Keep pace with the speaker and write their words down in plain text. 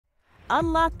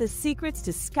Unlock the secrets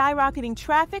to skyrocketing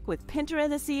traffic with Pinterest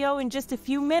SEO in just a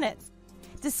few minutes.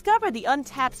 Discover the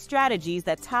untapped strategies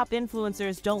that top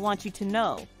influencers don't want you to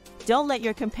know. Don't let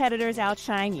your competitors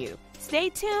outshine you. Stay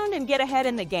tuned and get ahead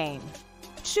in the game.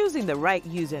 Choosing the right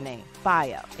username,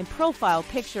 bio, and profile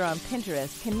picture on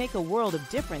Pinterest can make a world of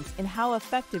difference in how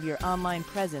effective your online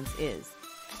presence is.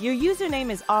 Your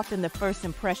username is often the first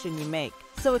impression you make,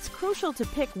 so it's crucial to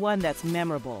pick one that's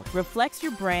memorable, reflects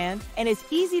your brand, and is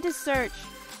easy to search.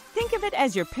 Think of it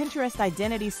as your Pinterest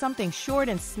identity, something short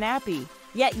and snappy,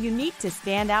 yet unique to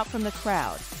stand out from the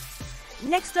crowd.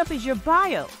 Next up is your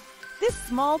bio. This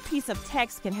small piece of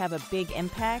text can have a big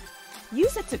impact.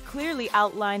 Use it to clearly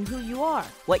outline who you are,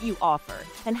 what you offer,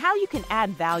 and how you can add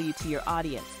value to your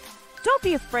audience. Don't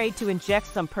be afraid to inject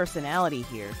some personality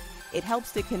here. It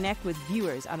helps to connect with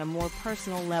viewers on a more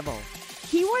personal level.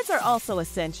 Keywords are also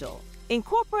essential.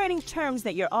 Incorporating terms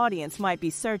that your audience might be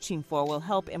searching for will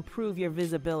help improve your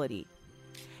visibility.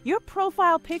 Your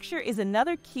profile picture is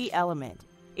another key element.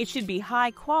 It should be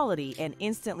high quality and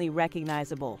instantly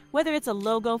recognizable, whether it's a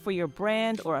logo for your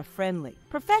brand or a friendly,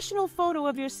 professional photo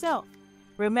of yourself.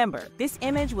 Remember, this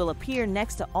image will appear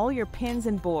next to all your pins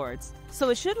and boards, so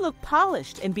it should look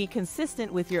polished and be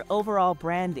consistent with your overall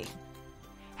branding.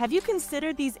 Have you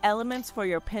considered these elements for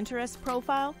your Pinterest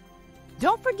profile?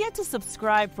 Don't forget to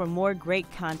subscribe for more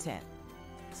great content.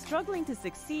 Struggling to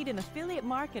succeed in affiliate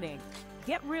marketing?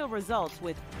 Get real results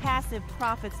with Passive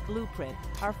Profits Blueprint,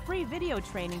 our free video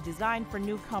training designed for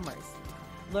newcomers.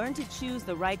 Learn to choose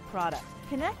the right product,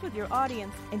 connect with your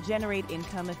audience, and generate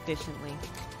income efficiently.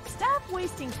 Stop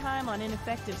wasting time on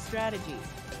ineffective strategies.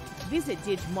 Visit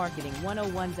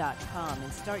digmarketing101.com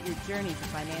and start your journey to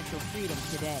financial freedom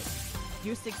today.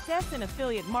 Your success in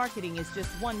affiliate marketing is just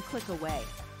one click away.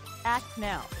 Act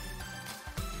now.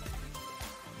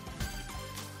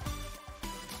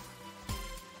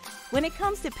 When it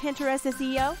comes to Pinterest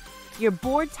SEO, your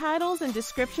board titles and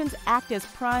descriptions act as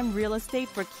prime real estate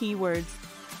for keywords.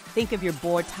 Think of your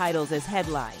board titles as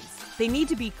headlines. They need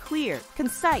to be clear,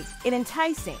 concise, and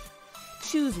enticing.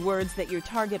 Choose words that your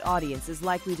target audience is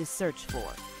likely to search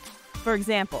for. For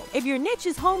example, if your niche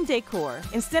is home decor,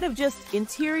 instead of just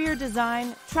interior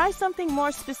design, try something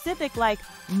more specific like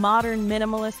modern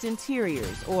minimalist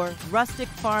interiors or rustic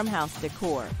farmhouse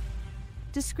decor.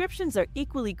 Descriptions are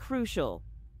equally crucial.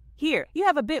 Here, you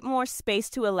have a bit more space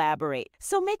to elaborate,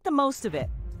 so make the most of it.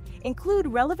 Include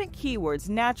relevant keywords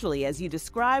naturally as you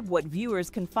describe what viewers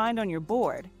can find on your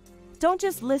board. Don't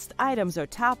just list items or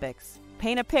topics.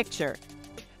 Paint a picture.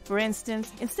 For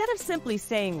instance, instead of simply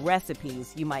saying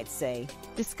recipes, you might say,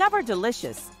 discover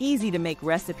delicious, easy-to-make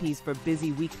recipes for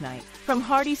busy weeknight, from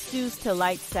hearty stews to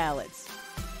light salads.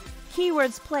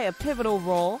 Keywords play a pivotal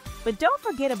role, but don't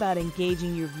forget about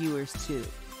engaging your viewers too.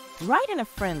 Write in a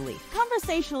friendly,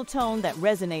 conversational tone that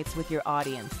resonates with your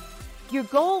audience. Your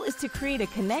goal is to create a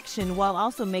connection while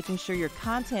also making sure your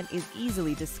content is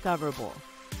easily discoverable.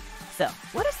 So,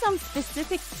 what are some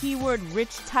specific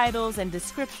keyword-rich titles and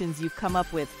descriptions you've come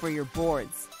up with for your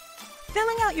boards?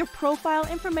 Filling out your profile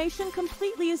information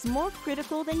completely is more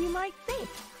critical than you might think.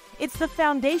 It's the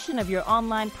foundation of your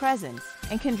online presence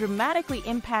and can dramatically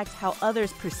impact how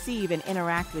others perceive and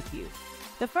interact with you.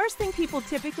 The first thing people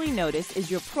typically notice is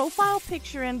your profile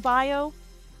picture and bio.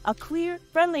 A clear,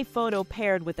 friendly photo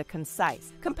paired with a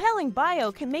concise, compelling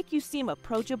bio can make you seem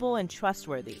approachable and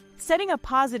trustworthy, setting a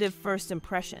positive first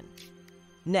impression.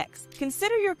 Next,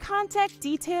 consider your contact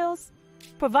details.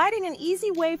 Providing an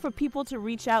easy way for people to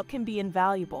reach out can be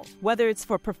invaluable, whether it's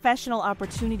for professional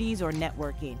opportunities or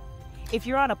networking. If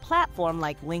you're on a platform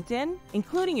like LinkedIn,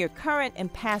 including your current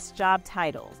and past job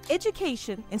titles,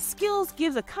 education, and skills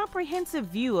gives a comprehensive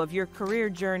view of your career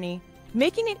journey,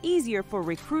 making it easier for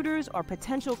recruiters or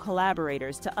potential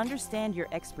collaborators to understand your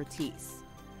expertise.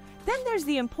 Then there's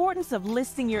the importance of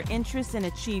listing your interests and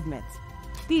achievements.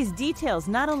 These details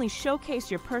not only showcase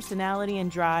your personality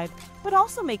and drive, but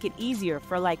also make it easier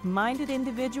for like-minded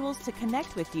individuals to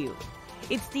connect with you.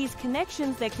 It's these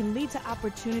connections that can lead to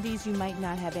opportunities you might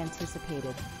not have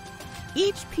anticipated.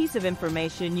 Each piece of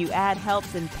information you add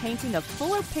helps in painting a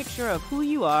fuller picture of who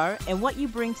you are and what you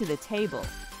bring to the table.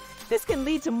 This can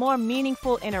lead to more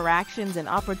meaningful interactions and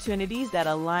opportunities that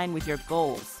align with your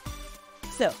goals.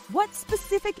 So, what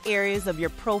specific areas of your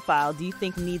profile do you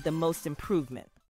think need the most improvement?